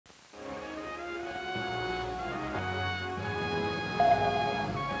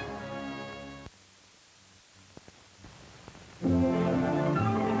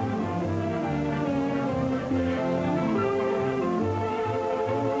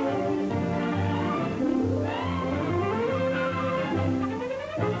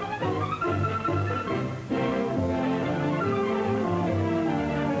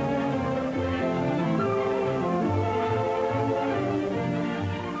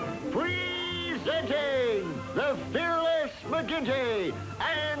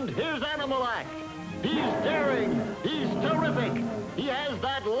And his animal act. He's daring. He's terrific. He has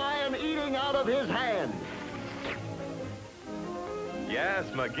that lion eating out of his hand. Yes,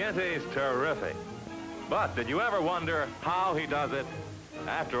 McGinty's terrific. But did you ever wonder how he does it?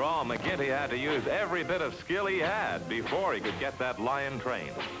 After all, McGinty had to use every bit of skill he had before he could get that lion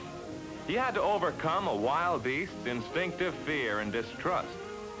trained. He had to overcome a wild beast's instinctive fear and distrust,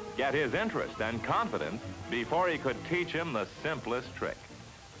 get his interest and confidence before he could teach him the simplest trick.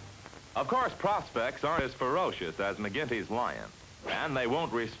 Of course, prospects aren't as ferocious as McGinty's lion, and they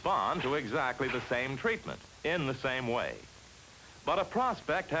won't respond to exactly the same treatment in the same way. But a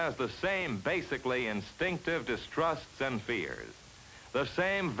prospect has the same basically instinctive distrusts and fears, the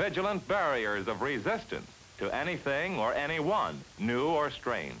same vigilant barriers of resistance to anything or anyone, new or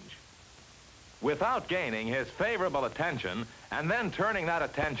strange. Without gaining his favorable attention and then turning that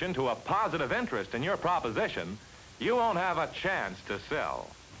attention to a positive interest in your proposition, you won't have a chance to sell.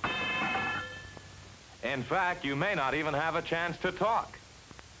 In fact, you may not even have a chance to talk.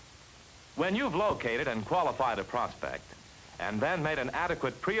 When you've located and qualified a prospect, and then made an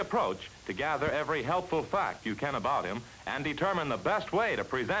adequate pre-approach to gather every helpful fact you can about him and determine the best way to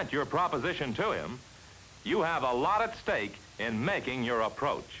present your proposition to him, you have a lot at stake in making your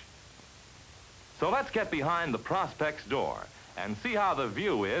approach. So let's get behind the prospect's door and see how the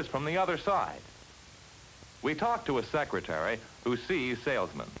view is from the other side. We talk to a secretary who sees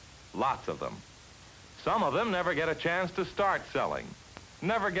salesmen, lots of them. Some of them never get a chance to start selling,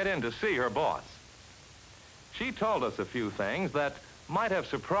 never get in to see her boss. She told us a few things that might have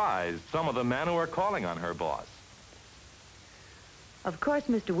surprised some of the men who are calling on her boss. Of course,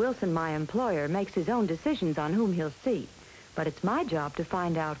 Mr. Wilson, my employer, makes his own decisions on whom he'll see. But it's my job to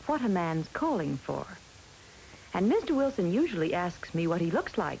find out what a man's calling for. And Mr. Wilson usually asks me what he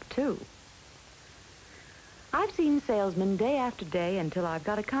looks like, too. I've seen salesmen day after day until I've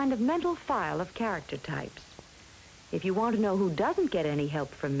got a kind of mental file of character types. If you want to know who doesn't get any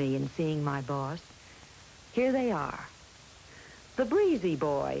help from me in seeing my boss, here they are. The breezy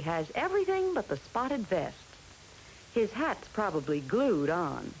boy has everything but the spotted vest. His hat's probably glued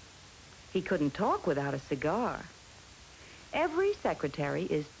on. He couldn't talk without a cigar. Every secretary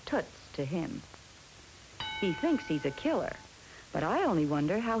is toots to him. He thinks he's a killer, but I only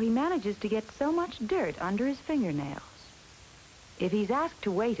wonder how he manages to get so much dirt under his fingernails. If he's asked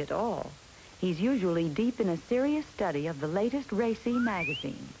to wait at all, he's usually deep in a serious study of the latest racy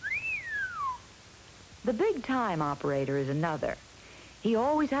magazine. The big-time operator is another. He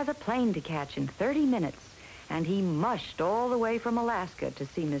always has a plane to catch in 30 minutes, and he mushed all the way from Alaska to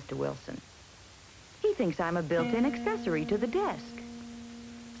see Mr. Wilson. He thinks I'm a built-in accessory to the desk,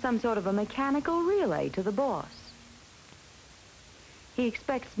 some sort of a mechanical relay to the boss. He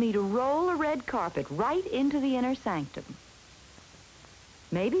expects me to roll a red carpet right into the inner sanctum.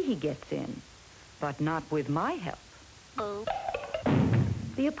 Maybe he gets in, but not with my help. Oh.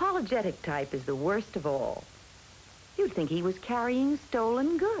 The apologetic type is the worst of all. You'd think he was carrying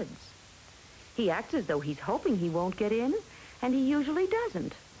stolen goods. He acts as though he's hoping he won't get in, and he usually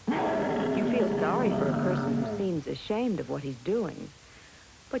doesn't. You feel sorry for a person who seems ashamed of what he's doing,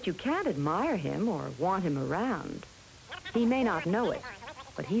 but you can't admire him or want him around. He may not know it,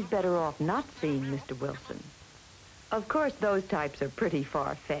 but he's better off not seeing Mr. Wilson. Of course, those types are pretty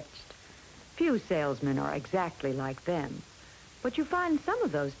far-fetched. Few salesmen are exactly like them, but you find some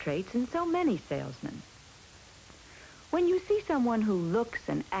of those traits in so many salesmen. When you see someone who looks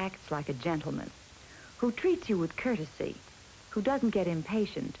and acts like a gentleman, who treats you with courtesy, who doesn't get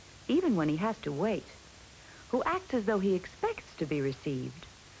impatient, even when he has to wait, who acts as though he expects to be received,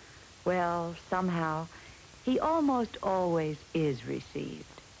 well, somehow, he almost always is received.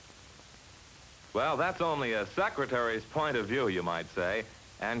 Well, that's only a secretary's point of view, you might say,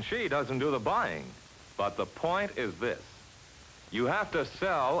 and she doesn't do the buying. But the point is this. You have to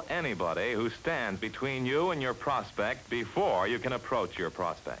sell anybody who stands between you and your prospect before you can approach your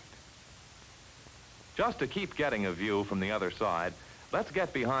prospect. Just to keep getting a view from the other side, let's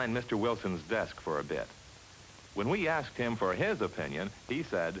get behind Mr. Wilson's desk for a bit. When we asked him for his opinion, he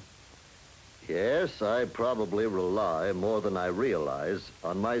said, Yes, I probably rely more than I realize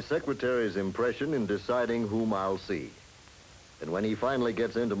on my secretary's impression in deciding whom I'll see. And when he finally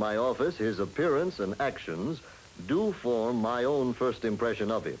gets into my office, his appearance and actions do form my own first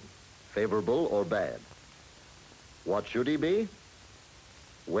impression of him, favorable or bad. What should he be?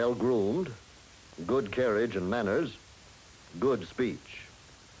 Well-groomed, good carriage and manners, good speech.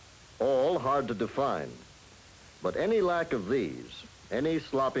 All hard to define. But any lack of these, any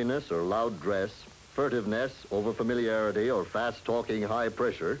sloppiness or loud dress, furtiveness, overfamiliarity, or fast-talking high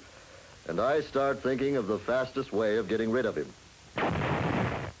pressure, and I start thinking of the fastest way of getting rid of him.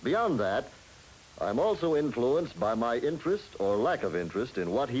 Beyond that, I'm also influenced by my interest or lack of interest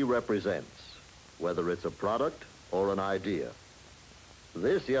in what he represents, whether it's a product or an idea.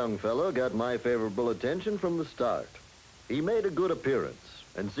 This young fellow got my favorable attention from the start. He made a good appearance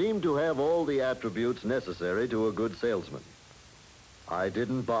and seemed to have all the attributes necessary to a good salesman. I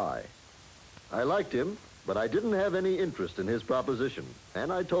didn't buy. I liked him, but I didn't have any interest in his proposition,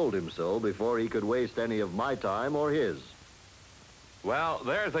 and I told him so before he could waste any of my time or his. Well,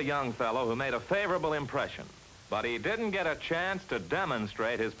 there's a young fellow who made a favorable impression, but he didn't get a chance to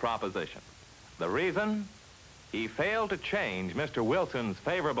demonstrate his proposition. The reason? He failed to change Mr. Wilson's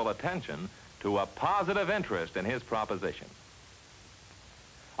favorable attention to a positive interest in his proposition.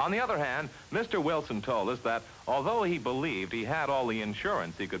 On the other hand, Mr. Wilson told us that although he believed he had all the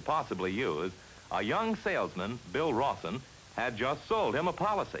insurance he could possibly use, a young salesman, Bill Rawson, had just sold him a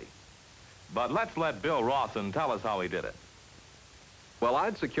policy. But let's let Bill Rawson tell us how he did it. Well,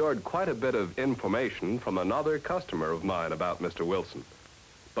 I'd secured quite a bit of information from another customer of mine about Mr. Wilson,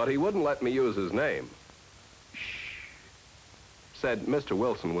 but he wouldn't let me use his name. Said Mr.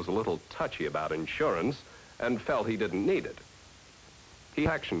 Wilson was a little touchy about insurance and felt he didn't need it. He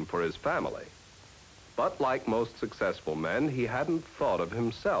had action for his family. But like most successful men, he hadn't thought of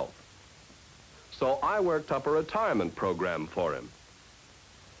himself. So I worked up a retirement program for him.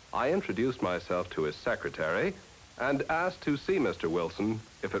 I introduced myself to his secretary and asked to see Mr. Wilson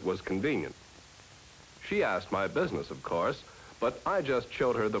if it was convenient. She asked my business, of course, but I just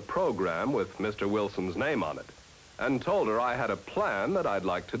showed her the program with Mr. Wilson's name on it and told her I had a plan that I'd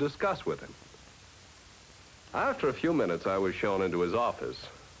like to discuss with him. After a few minutes, I was shown into his office.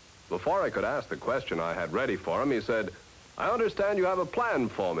 Before I could ask the question I had ready for him, he said, "I understand you have a plan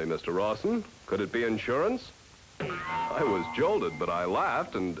for me, Mr. Rawson. Could it be insurance?" I was jolted, but I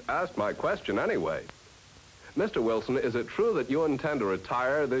laughed and asked my question anyway. "Mr. Wilson, is it true that you intend to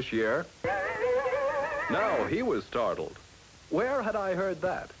retire this year?" Now, he was startled. Where had I heard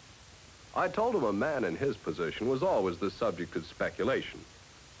that? I told him a man in his position was always the subject of speculation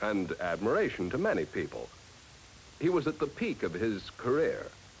and admiration to many people. He was at the peak of his career,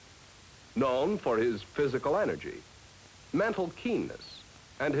 known for his physical energy, mental keenness,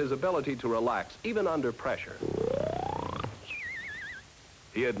 and his ability to relax even under pressure.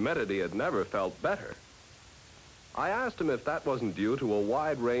 He admitted he had never felt better. I asked him if that wasn't due to a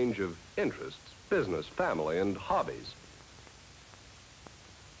wide range of interests, business, family, and hobbies.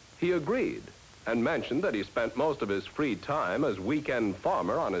 He agreed and mentioned that he spent most of his free time as weekend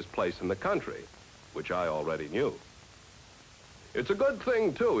farmer on his place in the country, which I already knew. "It's a good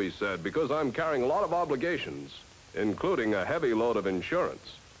thing, too," he said, "because I'm carrying a lot of obligations, including a heavy load of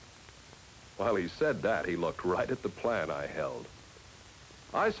insurance." While he said that, he looked right at the plan I held.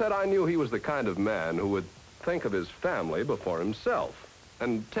 I said I knew he was the kind of man who would think of his family before himself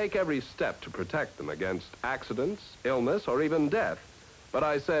and take every step to protect them against accidents, illness, or even death. But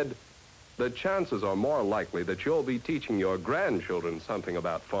I said, the chances are more likely that you'll be teaching your grandchildren something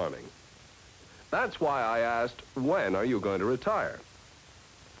about farming. That's why I asked, when are you going to retire?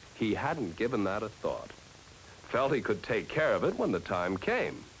 He hadn't given that a thought. Felt he could take care of it when the time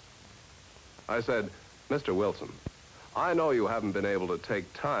came. I said, "Mr. Wilson, I know you haven't been able to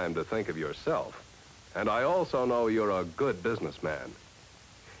take time to think of yourself, and I also know you're a good businessman.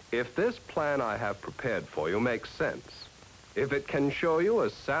 If this plan I have prepared for you makes sense, if it can show you a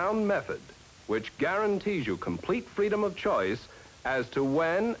sound method which guarantees you complete freedom of choice as to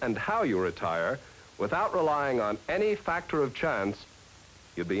when and how you retire without relying on any factor of chance,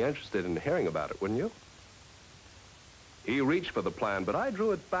 you'd be interested in hearing about it, wouldn't you?" He reached for the plan, but I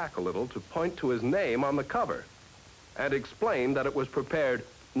drew it back a little to point to his name on the cover and explained that it was prepared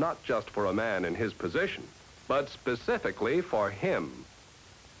not just for a man in his position, but specifically for him.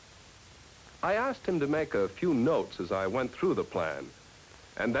 I asked him to make a few notes as I went through the plan,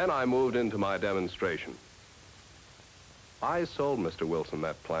 and then I moved into my demonstration. I sold Mr. Wilson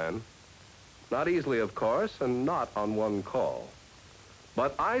that plan. Not easily, of course, and not on one call.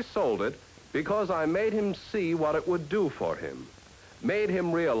 But I sold it because I made him see what it would do for him, made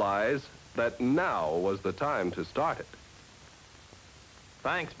him realize that now was the time to start it.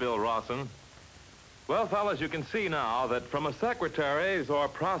 Thanks, Bill Rawson. Well, fellas, you can see now that from a secretary's or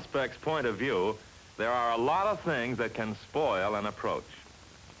prospect's point of view, there are a lot of things that can spoil an approach.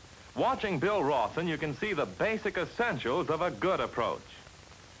 Watching Bill Rawson, you can see the basic essentials of a good approach.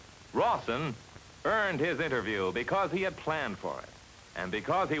 Rawson earned his interview because he had planned for it, and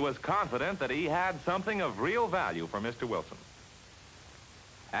because he was confident that he had something of real value for Mr. Wilson.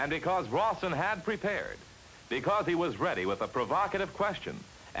 And because Rawson had prepared, because he was ready with a provocative question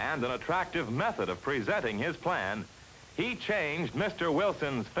and an attractive method of presenting his plan, he changed Mr.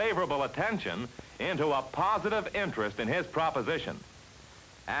 Wilson's favorable attention into a positive interest in his proposition.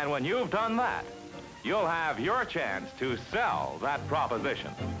 And when you've done that, you'll have your chance to sell that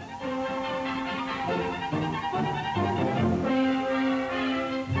proposition.